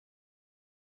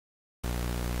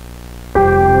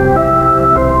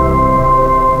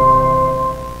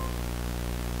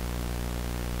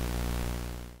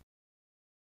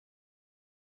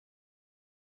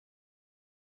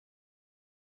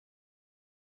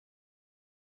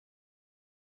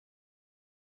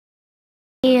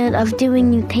scared of doing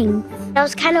new things. I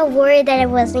was kind of worried that I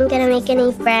wasn't going to make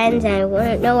any friends and I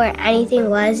wouldn't know where anything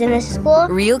was in the school.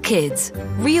 Real kids,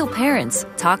 real parents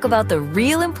talk about the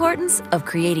real importance of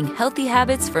creating healthy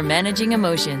habits for managing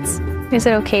emotions. Is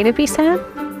it okay to be sad?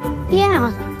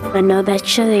 Yeah. I know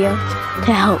that's there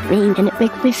to help me and it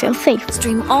makes me feel safe.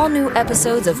 Stream all new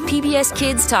episodes of PBS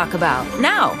Kids Talk About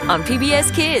now on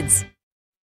PBS Kids.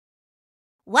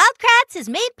 Wildcrats is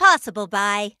made possible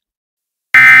by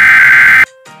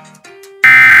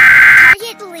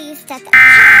Target believes that the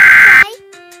power of play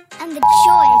and the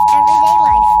joy of everyday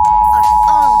life are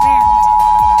all around.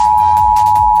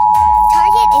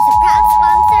 Target is a proud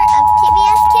sponsor of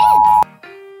PBS Kids.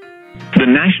 The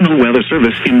National Weather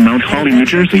Service in Mount Holly, New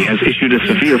Jersey has issued a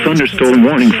severe thunderstorm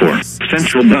warning for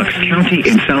central Bucks County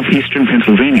in southeastern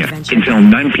Pennsylvania until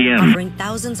 9 p.m.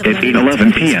 At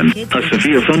 8:11 p.m., a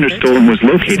severe thunderstorm was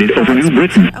located over New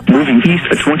Britain, moving east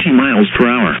at 20 miles per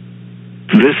hour.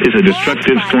 This is a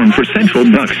destructive storm for central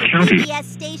Bucks County.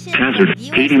 Hazard,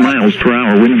 80 miles per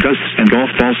hour wind gusts and golf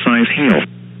ball size hail.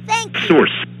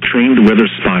 Source, trained weather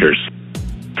spotters.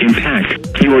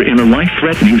 Impact, you are in a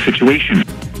life-threatening situation.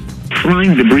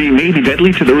 Flying debris may be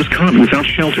deadly to those caught without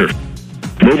shelter.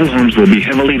 Mobile homes will be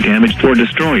heavily damaged or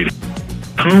destroyed.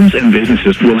 Homes and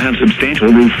businesses will have substantial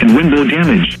roof and window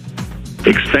damage.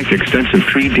 Expect extensive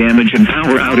tree damage and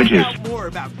power outages.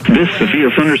 This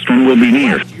severe thunderstorm will be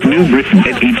near New Britain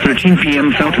at 8:13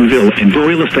 p.m. Fountainville and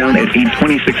Doylestown at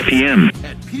 8:26 p.m.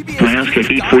 Lask at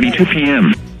 8:42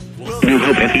 p.m. New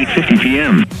Hope at 8:50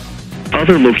 p.m.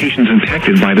 Other locations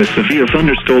impacted by the severe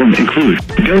thunderstorm include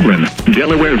Dublin,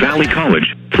 Delaware Valley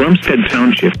College, Plumstead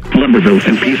Township, Lumberville,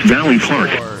 and Peace Valley Park.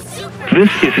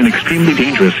 This is an extremely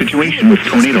dangerous situation with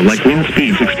tornado-like wind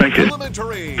speeds expected.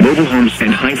 Mobile homes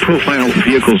and high-profile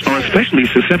vehicles are especially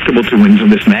susceptible to winds of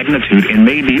this magnitude and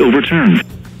may be overturned.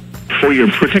 For your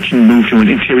protection, move to an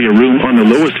interior room on the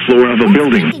lowest floor of a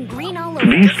building.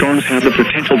 These storms have the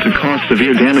potential to cause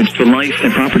severe damage to life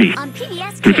and property.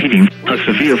 Repeating, a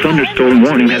severe thunderstorm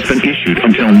warning has been issued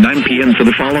until 9 p.m. for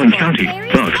the following county: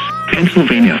 Bucks,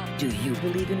 Pennsylvania. Do you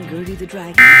believe in Gertie the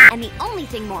Dragon? And the only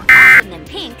thing more awesome than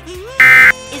pink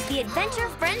is the adventure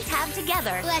friends have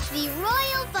together. Let the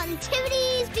royal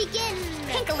fun-tooties begin.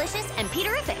 Pinkalicious and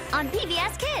Peterific on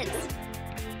PBS Kids.